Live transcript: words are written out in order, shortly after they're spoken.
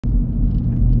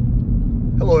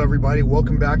Hello everybody,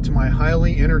 welcome back to my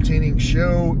highly entertaining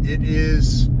show. It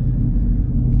is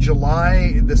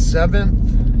July the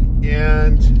 7th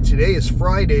and today is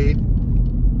Friday, and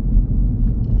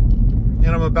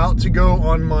I'm about to go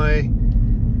on my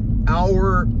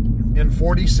hour and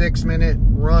 46-minute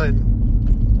run.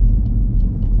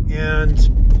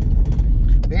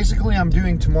 And basically I'm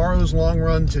doing tomorrow's long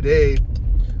run today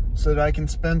so that I can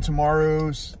spend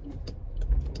tomorrow's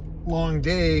long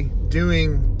day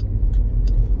doing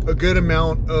a good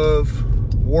amount of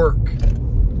work.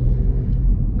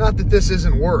 Not that this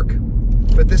isn't work,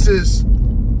 but this is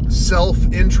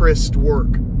self-interest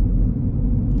work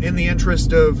in the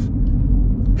interest of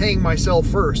paying myself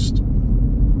first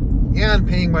and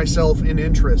paying myself in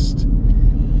interest.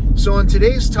 So on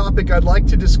today's topic, I'd like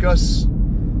to discuss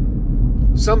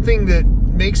something that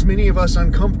makes many of us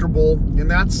uncomfortable, and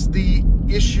that's the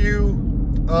issue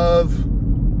of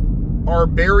our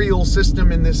burial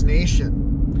system in this nation.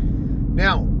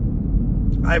 Now,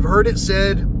 I've heard it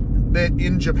said that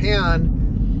in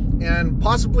Japan and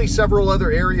possibly several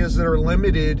other areas that are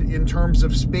limited in terms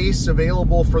of space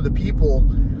available for the people,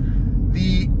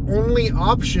 the only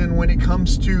option when it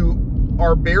comes to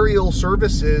our burial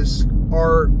services,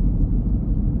 our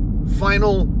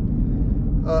final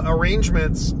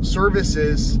arrangements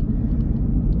services,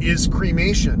 is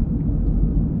cremation.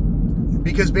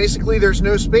 Because basically there's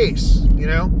no space, you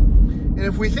know? And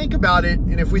if we think about it,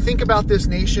 and if we think about this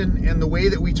nation and the way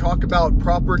that we talk about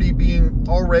property being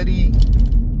already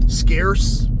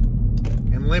scarce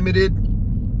and limited,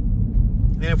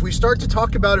 and if we start to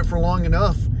talk about it for long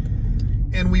enough,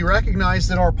 and we recognize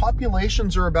that our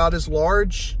populations are about as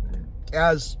large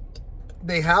as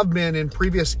they have been in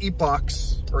previous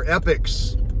epochs or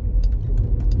epochs,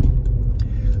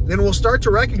 then we'll start to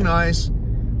recognize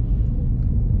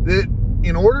that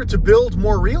in order to build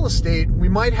more real estate, we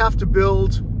might have to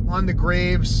build on the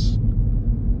graves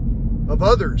of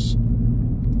others,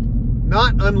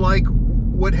 not unlike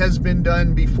what has been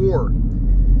done before.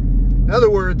 In other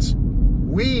words,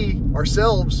 we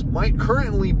ourselves might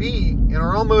currently be and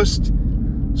are almost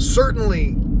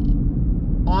certainly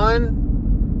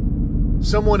on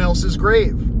someone else's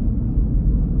grave.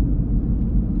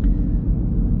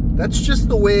 That's just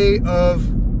the way of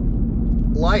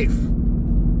life.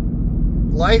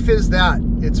 Life is that.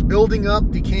 It's building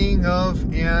up, decaying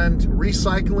of, and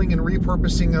recycling and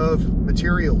repurposing of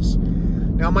materials.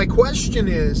 Now, my question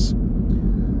is,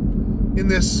 in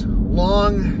this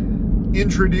long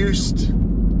introduced,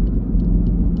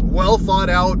 well thought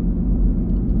out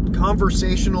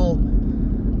conversational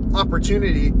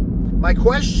opportunity, my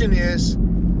question is,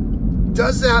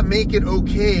 does that make it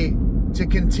okay to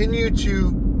continue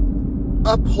to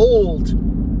uphold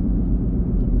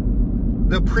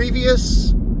the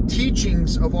previous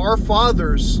teachings of our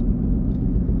fathers,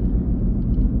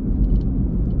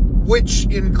 which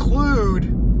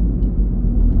include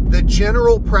the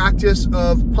general practice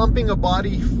of pumping a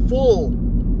body full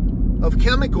of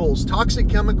chemicals, toxic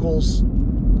chemicals,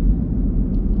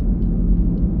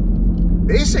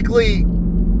 basically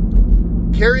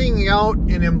carrying out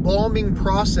an embalming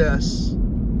process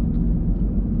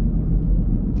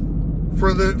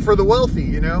for the wealthy,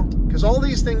 you know? Because all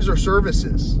these things are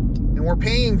services, and we're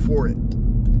paying for it.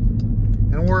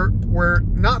 And we're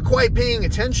not quite paying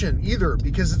attention either,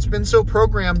 because it's been so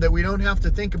programmed that we don't have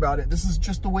to think about it. This is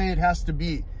just the way it has to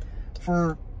be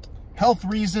for health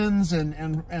reasons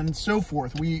and so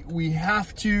forth. We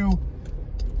have to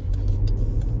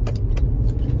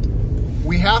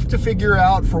figure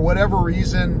out, for whatever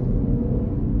reason,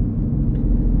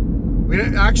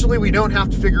 we don't have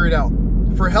to figure it out.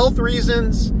 For health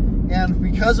reasons, and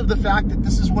because of the fact that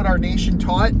this is what our nation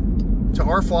taught to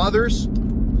our fathers,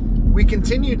 we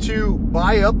continue to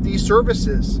buy up these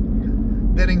services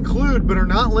that include, but are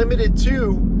not limited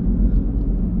to,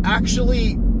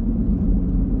 actually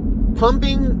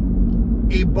pumping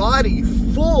a body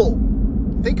full.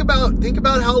 Think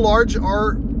about how large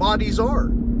our bodies are,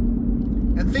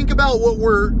 and think about what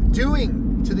we're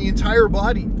doing to the entire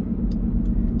body,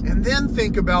 and then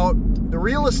think about the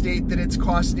real estate that it's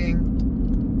costing,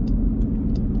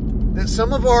 that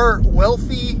some of our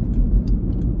wealthy,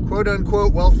 quote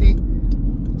unquote wealthy,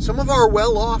 some of our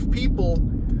well-off people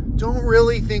don't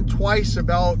really think twice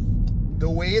about the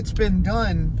way it's been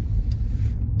done,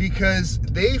 because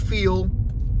they feel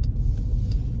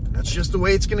that's just the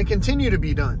way it's going to continue to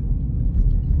be done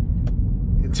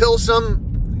until some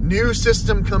new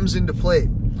system comes into play.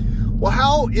 Well,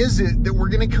 how is it that we're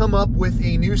going to come up with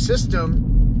a new system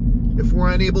if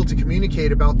we're unable to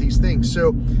communicate about these things?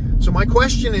 So my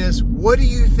question is, what do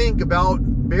you think about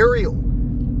burial?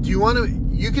 Do you want to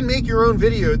you can make your own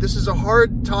video. This is a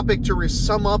hard topic to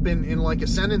sum up in like a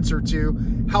sentence or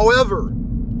two. However,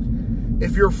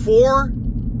 if you're for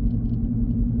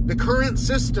the current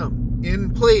system in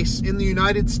place in the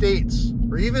United States,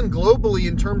 or even globally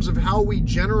in terms of how we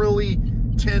generally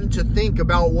tend to think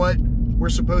about what we're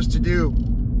supposed to do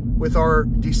with our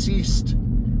deceased,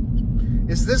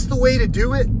 is this the way to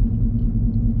do it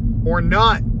or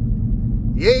not?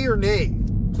 Yay or nay?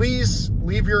 Please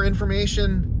leave your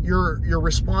information, your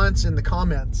response in the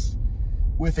comments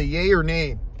with a yay or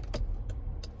nay.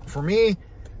 For me,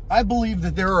 I believe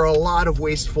that there are a lot of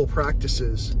wasteful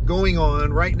practices going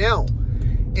on right now.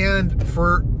 And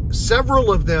for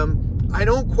several of them, I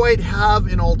don't quite have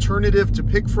an alternative to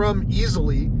pick from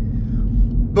easily.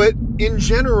 But in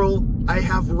general, I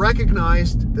have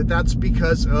recognized that that's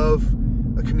because of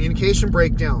a communication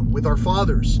breakdown with our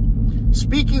fathers.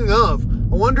 Speaking of,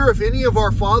 I wonder if any of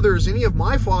our fathers, any of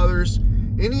my fathers,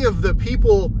 any of the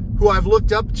people who I've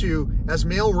looked up to as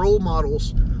male role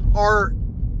models are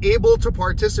able to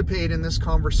participate in this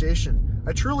conversation.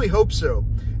 I truly hope so,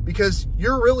 because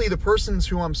you're really the persons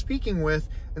who I'm speaking with,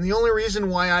 and the only reason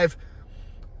why I've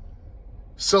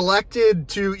selected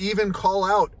to even call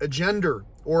out a gender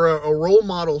or a role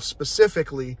model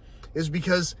specifically is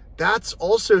because that's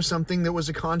also something that was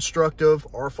a construct of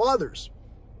our fathers.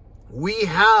 We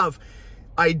have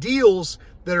ideals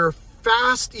that are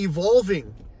fast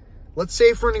evolving. Let's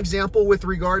say, for an example, with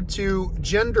regard to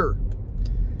gender,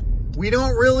 we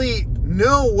don't really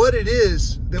know what it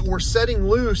is that we're setting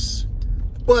loose,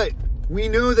 but we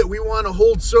know that we want to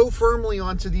hold so firmly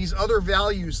onto these other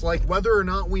values, like whether or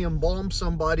not we embalm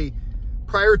somebody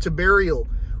prior to burial.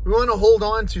 We want to hold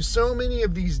on to so many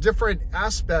of these different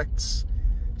aspects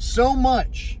so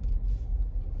much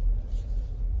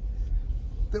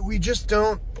that we just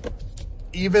don't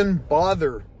even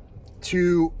bother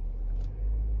to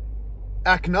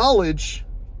acknowledge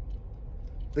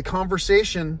the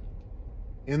conversation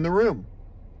in the room.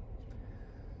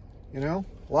 You know,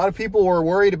 a lot of people are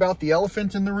worried about the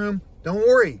elephant in the room. Don't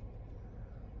worry.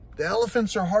 The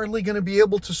elephants are hardly going to be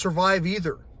able to survive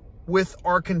either with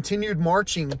our continued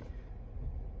marching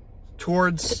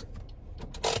towards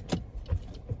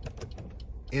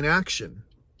inaction.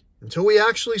 Until we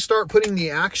actually start putting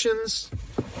the actions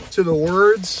to the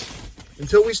words,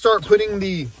 until we start putting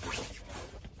the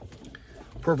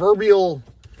proverbial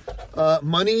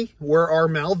money where our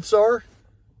mouths are,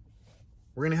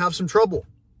 we're going to have some trouble.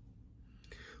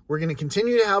 We're going to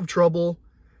continue to have trouble.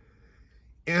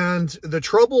 And the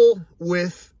trouble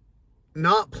with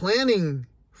not planning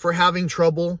for having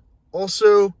trouble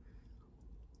also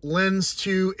lends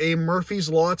to a Murphy's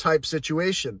Law type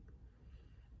situation.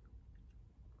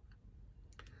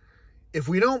 If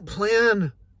we don't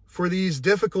plan for these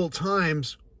difficult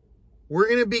times, we're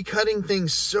going to be cutting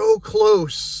things so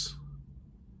close,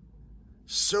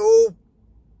 so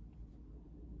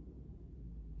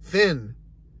thin,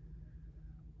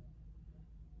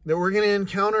 that we're going to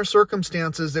encounter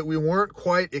circumstances that we weren't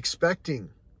quite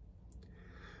expecting.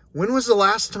 When was the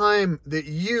last time that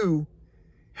you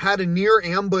had a near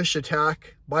ambush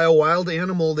attack by a wild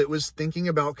animal that was thinking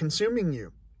about consuming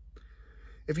you?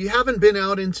 If you haven't been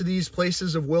out into these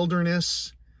places of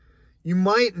wilderness, you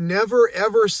might never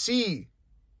ever see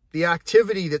the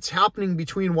activity that's happening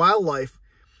between wildlife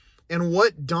and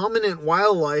what dominant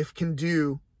wildlife can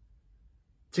do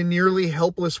to nearly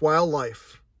helpless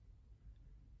wildlife.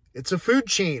 It's a food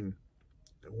chain.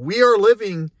 We are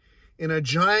living in a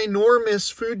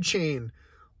ginormous food chain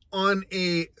on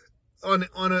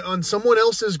someone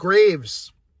else's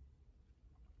graves.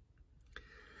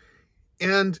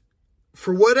 And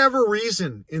for whatever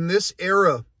reason, in this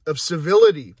era of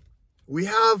civility, we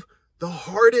have the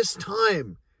hardest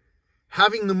time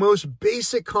having the most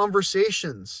basic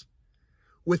conversations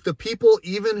with the people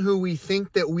even who we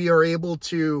think that we are able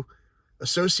to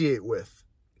associate with.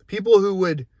 People who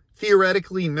would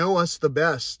theoretically know us the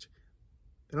best.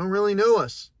 They don't really know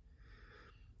us.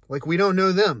 Like we don't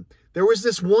know them. There was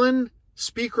this one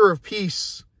speaker of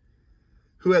peace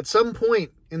who at some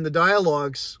point in the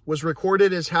dialogues was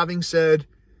recorded as having said,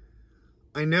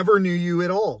 "I never knew you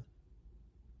at all."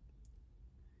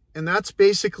 And that's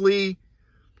basically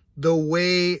the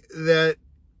way that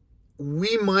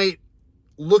we might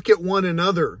look at one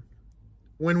another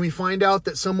when we find out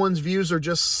that someone's views are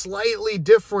just slightly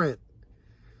different.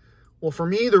 Well, for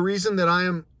me, the reason that I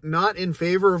am not in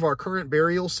favor of our current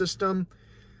burial system,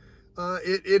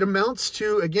 it amounts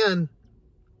to, again,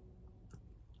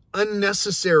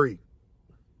 unnecessary.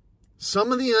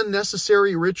 Some of the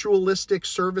unnecessary ritualistic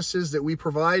services that we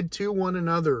provide to one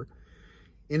another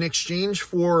in exchange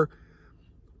for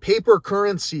paper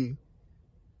currency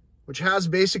which has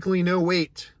basically no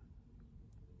weight,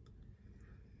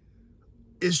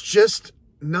 is just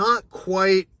not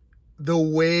quite the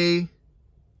way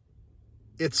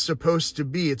it's supposed to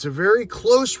be. It's a very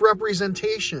close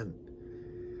representation,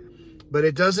 but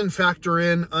it doesn't factor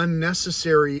in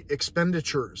unnecessary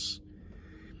expenditures.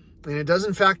 And it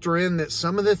doesn't factor in that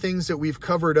some of the things that we've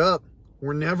covered up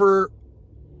were never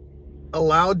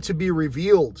allowed to be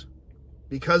revealed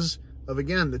because of,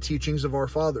 again, the teachings of our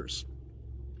fathers.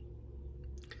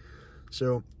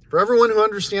 So for everyone who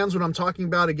understands what I'm talking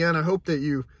about, again, I hope that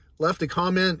you left a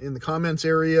comment in the comments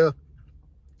area.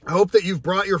 I hope that you've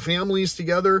brought your families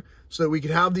together so that we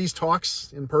could have these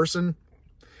talks in person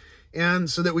and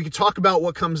so that we could talk about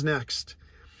what comes next.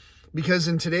 Because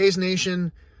in today's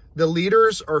nation, the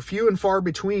leaders are few and far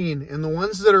between, and the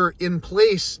ones that are in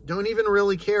place don't even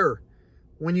really care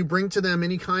when you bring to them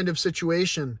any kind of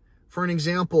situation. For an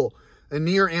example, a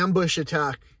near ambush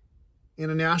attack in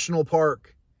a national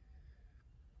park,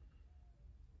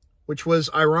 which was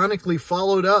ironically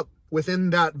followed up within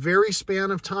that very span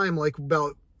of time, like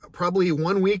about probably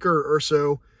 1 week or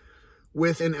so,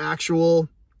 with an actual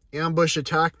ambush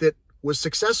attack that was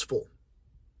successful.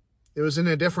 It was in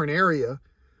a different area.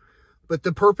 But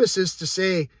the purpose is to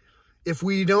say, if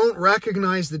we don't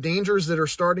recognize the dangers that are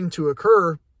starting to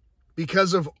occur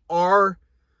because of our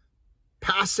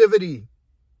passivity,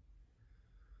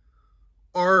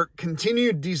 our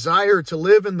continued desire to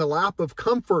live in the lap of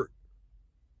comfort,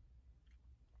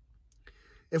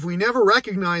 if we never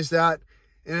recognize that,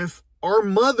 and if our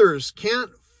mothers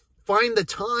can't find the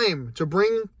time to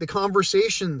bring the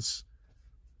conversations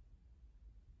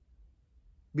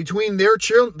between their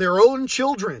own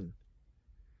children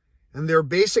and their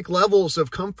basic levels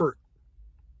of comfort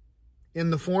in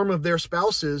the form of their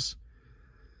spouses,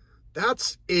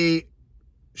 that's a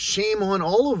shame on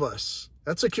all of us.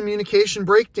 That's a communication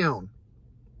breakdown.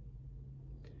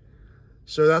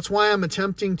 So that's why I'm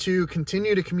attempting to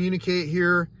continue to communicate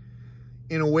here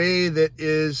in a way that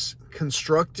is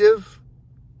constructive.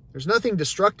 There's nothing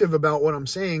destructive about what I'm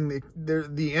saying.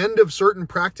 The end of certain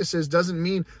practices doesn't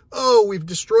mean, oh, we've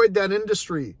destroyed that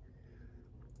industry.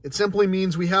 It simply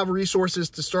means we have resources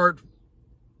to start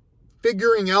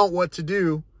figuring out what to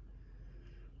do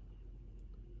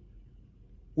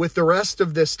with the rest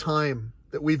of this time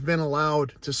that we've been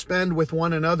allowed to spend with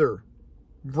one another,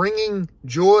 bringing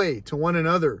joy to one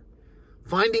another,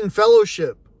 finding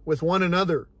fellowship with one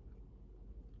another,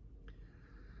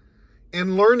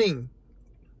 and learning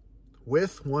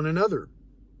with one another.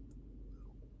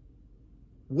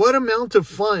 What amount of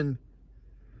fun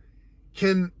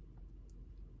can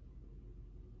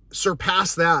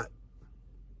surpass that?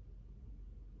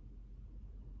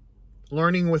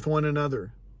 Learning with one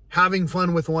another, having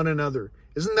fun with one another.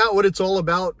 Isn't that what it's all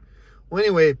about? Well,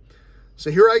 anyway, so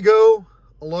here I go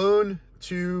alone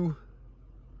to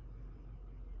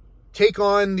take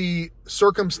on the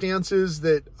circumstances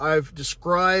that I've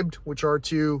described, which are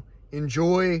to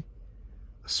enjoy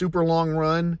a super long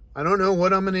run. I don't know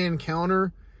what I'm going to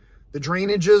encounter. The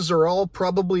drainages are all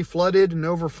probably flooded and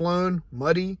overflown,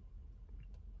 muddy.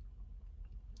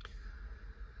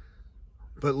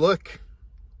 But look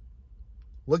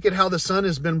at how the sun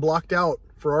has been blocked out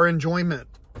for our enjoyment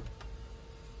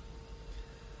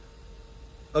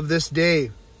of this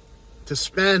day, to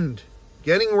spend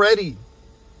getting ready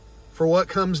for what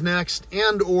comes next,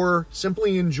 and or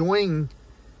simply enjoying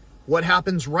what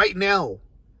happens right now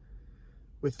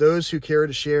with those who care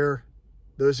to share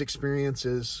those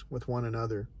experiences with one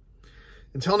another.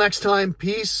 Until next time,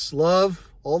 peace, love,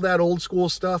 all that old school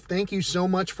stuff. Thank you so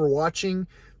much for watching.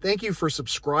 Thank you for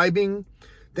subscribing.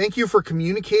 Thank you for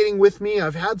communicating with me.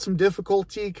 I've had some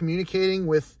difficulty communicating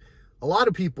with a lot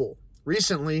of people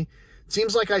recently. It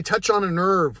seems like I touch on a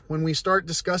nerve when we start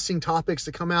discussing topics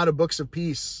that come out of books of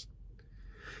peace.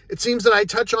 It seems that I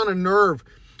touch on a nerve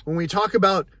when we talk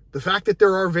about the fact that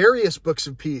there are various books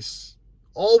of peace,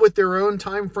 all with their own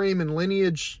time frame and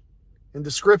lineage and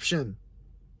description.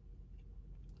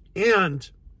 And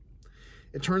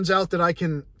it turns out that I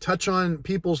can touch on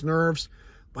people's nerves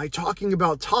by talking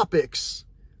about topics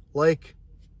like,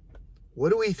 what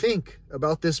do we think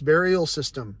about this burial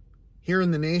system here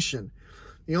in the nation?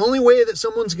 The only way that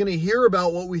someone's going to hear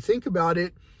about what we think about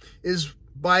it is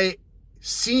by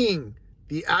seeing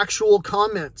the actual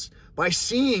comments, by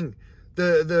seeing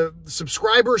the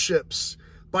subscriberships,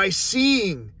 by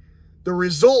seeing the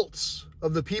results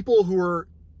of the people who are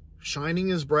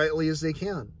shining as brightly as they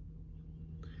can.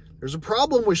 There's a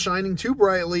problem with shining too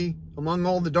brightly among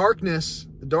all the darkness.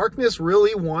 The darkness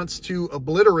really wants to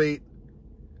obliterate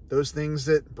those things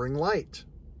that bring light.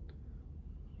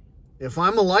 If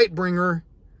I'm a light bringer,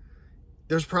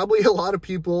 there's probably a lot of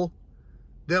people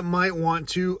that might want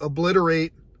to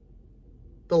obliterate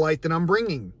the light that I'm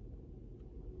bringing.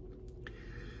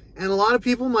 And a lot of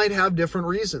people might have different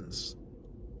reasons.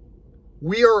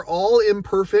 We are all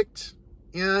imperfect,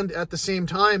 and at the same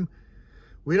time,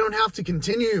 we don't have to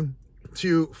continue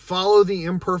to follow the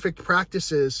imperfect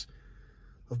practices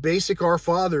of basic Our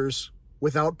Fathers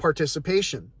without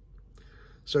participation.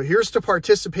 So here's to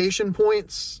participation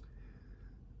points.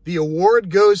 The award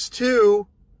goes to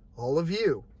all of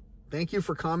you. Thank you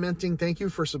for commenting. Thank you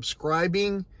for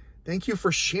subscribing. Thank you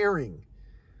for sharing.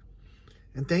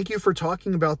 And thank you for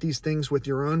talking about these things with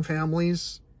your own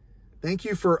families. Thank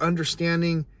you for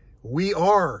understanding we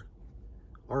are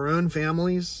our own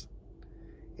families.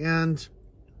 And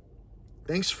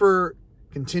thanks for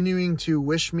continuing to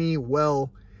wish me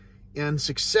well and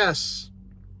success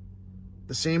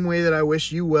the same way that I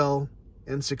wish you well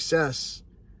and success.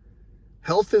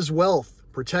 Health is wealth.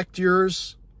 Protect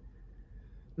yours,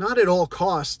 not at all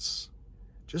costs.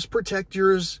 Just protect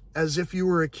yours as if you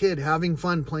were a kid having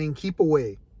fun playing keep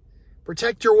away.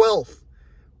 Protect your wealth.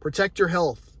 Protect your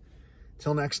health.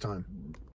 Till next time.